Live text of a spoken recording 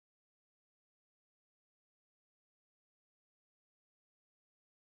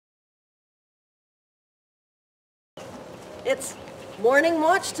It's morning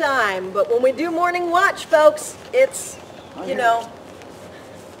watch time, but when we do morning watch, folks, it's, you know,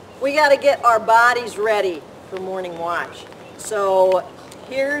 we got to get our bodies ready for morning watch. So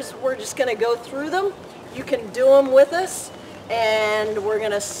we're just going to go through them. You can do them with us, and we're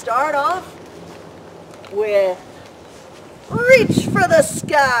going to start off with reach for the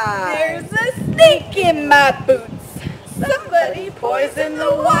sky. There's a snake in my boots. Somebody poisoned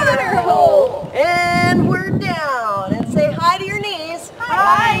the water hole. And we're down. And say hi to your knees.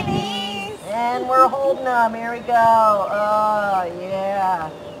 Hi, knees. And we're holding them. Here we go. Oh,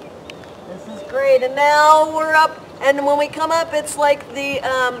 yeah. This is great. And now we're up. And when we come up, it's like the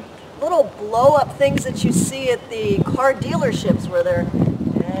little blow-up things that you see at the car dealerships where they're...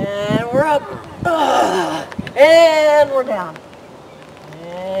 And we're up. And we're down.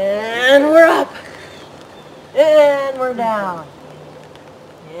 And we're up. And we're down.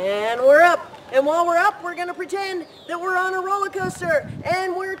 And we're up. And while we're up, we're going to pretend that we're on a roller coaster.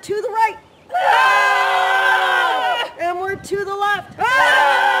 And we're to the right. Ah! And we're to the left.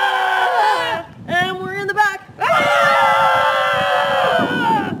 Ah! And we're in the back. Ah!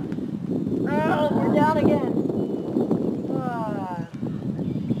 Oh, we're down again. Ah.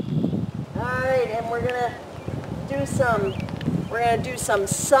 All right, and we're going to do some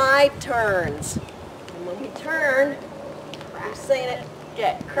side turns. And when we turn, we're saying it,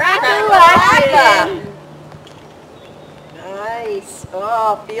 get crack-a-lackin'. Nice.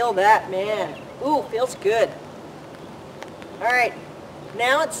 Oh, feel that, man. Ooh, feels good. All right,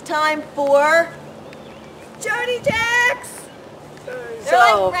 now it's time for Jody Jacks. They're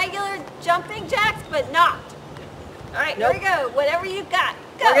like regular jumping jacks, but not. All right, Nope. Here we go. Whatever you've got.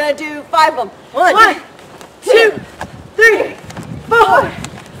 Go. We're going to do 5 of them. 1, 2, 3, 4,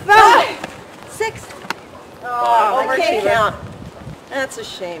 5, 6. Oh, I can't count. That's a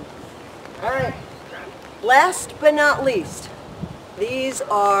shame. All right. Last but not least, these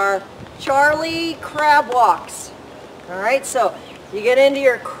are Charlie crab walks. All right, so you get into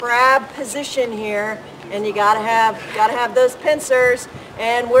your crab position here, and you gotta have those pincers,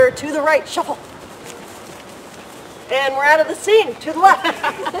 and we're to the right, shuffle. And we're out of the scene, to the left.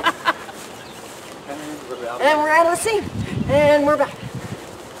 And we're out of the scene, and we're back.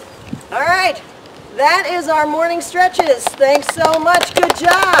 All right, that is our morning stretches. Thanks so much, good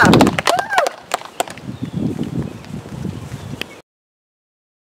job.